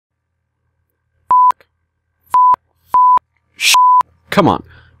Come on.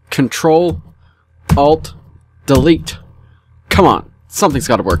 Control, Alt, Delete. Come on. Something's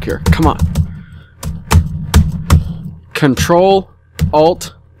got to work here. Come on. Control,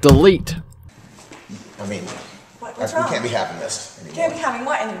 Alt, Delete. I mean, What's we wrong? can't be having this anymore. Can't be having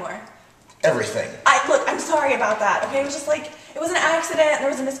what anymore? Everything. Look, I'm sorry about that, okay? It was just like, it was an accident, there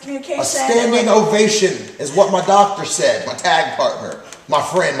was a miscommunication. A standing ovation is what my doctor said, my tag partner, my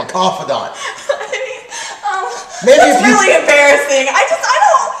friend, my confidant. I mean, Maybe that's if you... really embarrassing. I don't,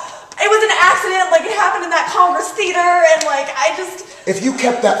 it was an accident, like it happened in that Congress Theater, and like, If you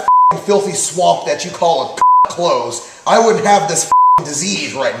kept that filthy swamp that you call a closed, I wouldn't have this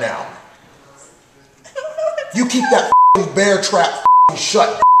disease right now. You keep that bear trap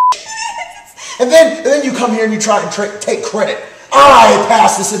shut. And then you come here and you try and take credit. I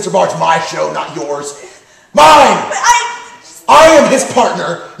passed this interbar to my show, not yours. Mine! But I am his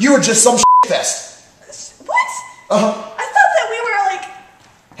partner. You were just some fest. What? Uh-huh. I thought that we were like...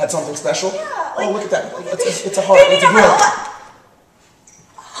 Had something special? Yeah, like... Oh, look at that. It's a heart. It's a grill.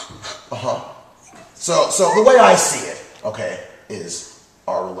 Uh-huh. So the way I see it, okay, is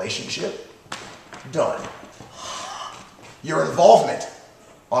our relationship done. Your involvement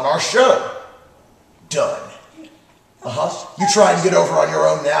on our show done. Uh-huh. You try and get over on your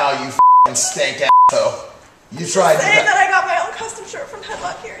own now, you f***ing stank asshole. You tried to... Say that I got my own custom shirt from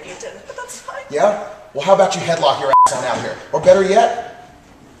Headlock here and you didn't, but that's fine. Yeah? Well, how about you headlock your ass on out here? Or better yet,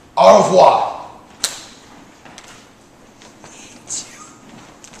 au revoir.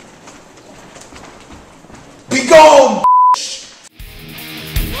 Be gone,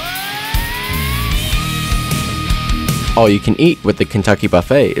 All You Can Eat with the Kentucky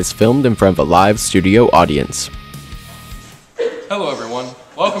Buffet is filmed in front of a live studio audience. Hello everyone,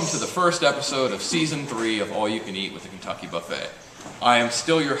 welcome to the first episode of Season 3 of All You Can Eat with the Kentucky Buffet. I am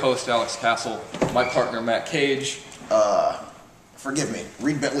still your host, Alex Castle, my partner, Matt Cage. Forgive me,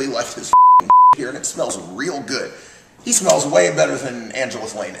 Reed Bentley left his here and it smells real good. He smells way better than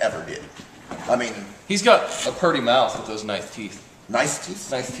Angelus Lane ever did. I mean... He's got a purty mouth with those nice teeth. Nice teeth?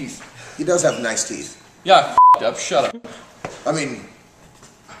 Nice teeth. He does have nice teeth. Yeah, I f***ed up, shut up. I mean,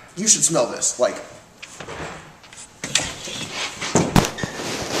 you should smell this, like...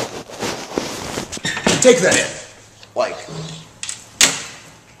 Take that in. Like...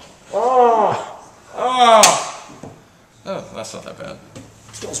 Oh, that's not that bad.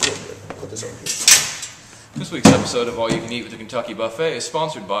 Smells real good. Put this over here. This week's episode of All You Can Eat with the Kentucky Buffet is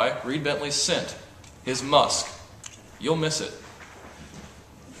sponsored by Reed Bentley's Scent, his musk. You'll miss it.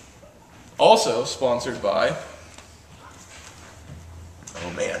 Also sponsored by... Oh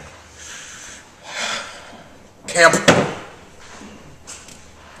man. Camp.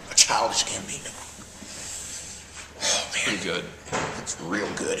 A childish Gambino. Oh man. Pretty good. It's real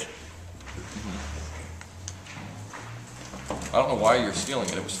good. I don't know why you're stealing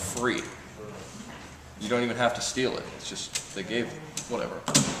it. It was free. You don't even have to steal it. It's just, they gave, whatever.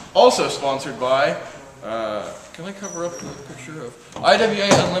 Also sponsored by, can I cover up the picture of IWA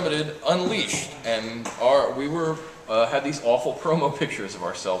Unlimited Unleashed? And we had these awful promo pictures of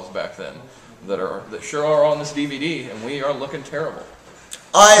ourselves back then that sure are on this DVD, and we are looking terrible.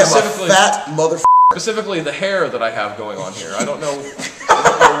 I am a fat motherfucker. Specifically the hair that I have going on here. I don't know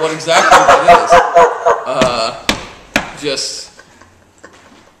what exactly that is.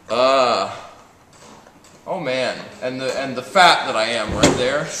 Oh man, and the fat that I am right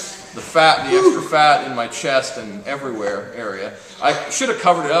there, the extra fat in my chest and everywhere area. I should have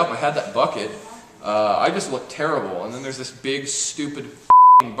covered it up. I had that bucket. I just look terrible. And then there's this big stupid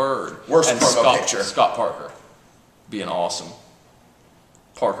bird. Worst and promo picture. Scott Parker, being awesome.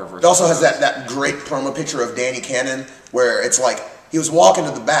 Parker versus. It also has that great promo picture of Danny Cannon where it's like he was walking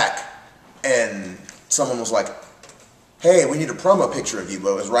to the back and someone was like, hey, we need a promo picture of you,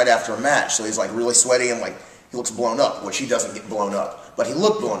 but it was right after a match, so he's like really sweaty and like he looks blown up, which he doesn't get blown up, but he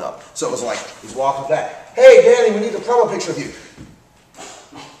looked blown up. So it was like he's walking back, hey Danny, we need a promo picture of you.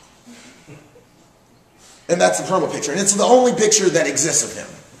 And that's the promo picture, and it's the only picture that exists of him.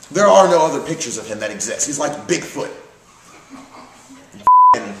 There are no other pictures of him that exist. He's like Bigfoot.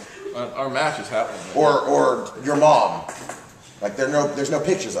 Our match is happening. Or your mom. Like there's no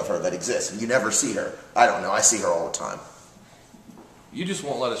pictures of her that exist, and you never see her. I don't know. I see her all the time. You just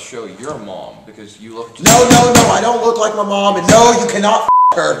won't let us show your mom because you look. No, I don't look like my mom, and no, you cannot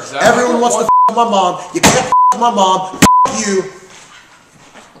her. Exactly. Everyone wants to my mom. You can't my mom. You.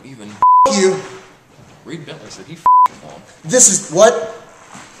 Even You. Reed Bentley said he your mom. This is what?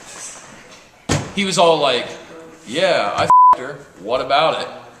 He was all like, "Yeah, I her. What about it?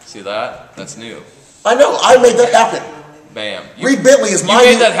 See that? That's new." I know. I made that happen. Bam. Reed Bentley is You my.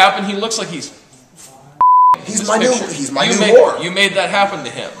 made that happen. He looks like he's He's this my picture. new whore. You made that happen to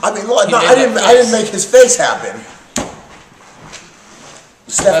him. I mean, look, no, I didn't make his face happen.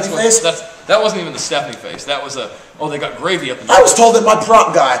 Stephanie face? That wasn't even the Stephanie face. That was they got gravy up in there. I was told that my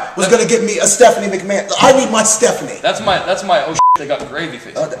prop guy was going to get me a Stephanie McMahon. I need my Stephanie. That's my oh shit, they got gravy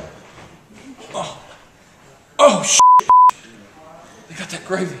face. Oh shit. They got that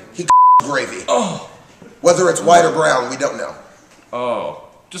gravy. He gravy. Oh. Whether it's white or brown, we don't know. Oh.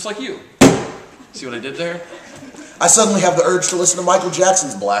 Just like you. See what I did there? I suddenly have the urge to listen to Michael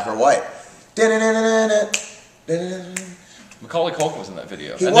Jackson's Black or White. Macaulay Culkin was in that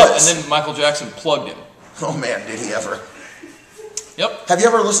video. He was. And then Michael Jackson plugged him. Oh man, did he ever. Yep. Have you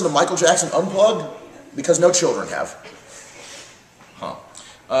ever listened to Michael Jackson Unplugged? Because no children have. Huh.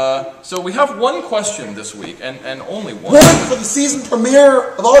 So we have one question this week, and only one. One for the season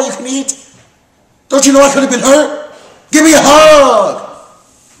premiere of All You Can Eat? Don't you know I could have been hurt? Give me a hug!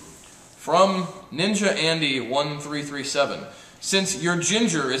 From Ninja Andy 1337. Since your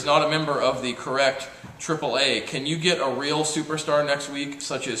ginger is not a member of the correct AAA, can you get a real superstar next week,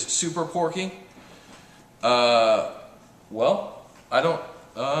 such as Super Porky? Well, I don't,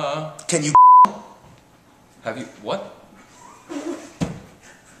 Can you have you, what?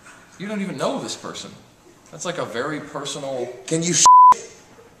 You don't even know this person. That's like a very personal... Can you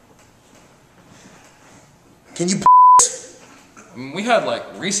Can you I mean, we had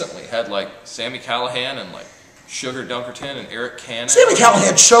recently Sammy Callahan and Sugar Dunkerton and Eric Cannon. Sammy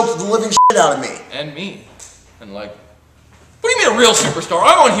Callahan choked the living shit out of me. And me. And what do you mean a real superstar?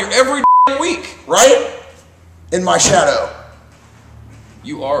 I'm on here every week. Right? In my shadow.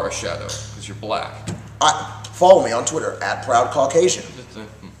 You are a shadow, because you're black. Follow me on Twitter, @ProudCaucasian.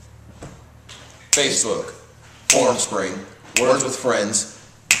 Facebook. Forum Spring. Words with Friends.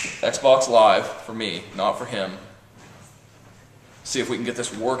 Xbox Live for me, not for him. See if we can get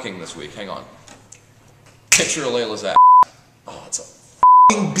this working this week. Hang on. Picture of Layla's ass. Oh, it's a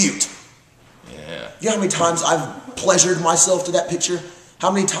f***ing beaut. Yeah. You know how many times I've pleasured myself to that picture?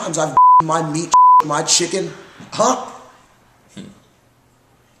 How many times I've my meat, my chicken? Huh?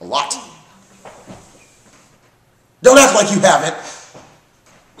 A lot. Don't act like you haven't.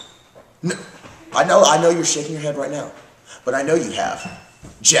 No, I know you're shaking your head right now, but I know you have.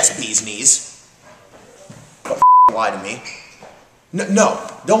 Jess B's knees. Don't lie to me. No,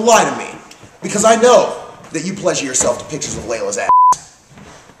 don't lie to me, because I know that you pleasure yourself to pictures of Layla's ass,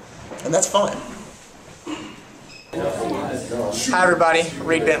 and that's fine. Hi everybody,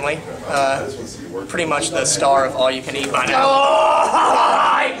 Reed Bentley, pretty much the star of All You Can Eat by now.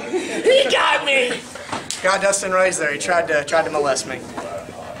 Oh, he got me! Got Dustin Ray's there, he tried to molest me.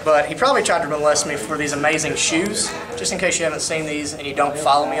 But he probably tried to molest me for these amazing shoes. Just in case you haven't seen these and you don't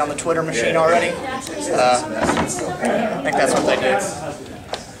follow me on the Twitter machine already, I think that's what they do.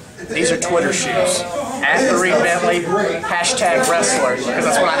 These are Twitter shoes. @the Reed Bentley, #wrestler, because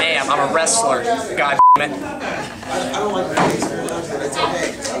that's what I am. I'm a wrestler, god damn it. I don't like the face, but it's okay,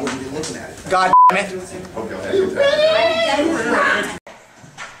 because I wouldn't be looking at it. God damn it.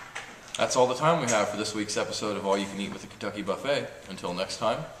 That's all the time we have for this week's episode of All You Can Eat with the Kentucky Buffet. Until next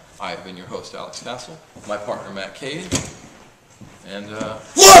time, I have been your host, Alex Castle, my partner, Matt Cade, and,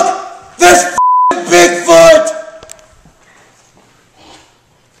 Look! There's Bigfoot!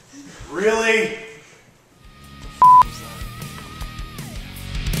 Really?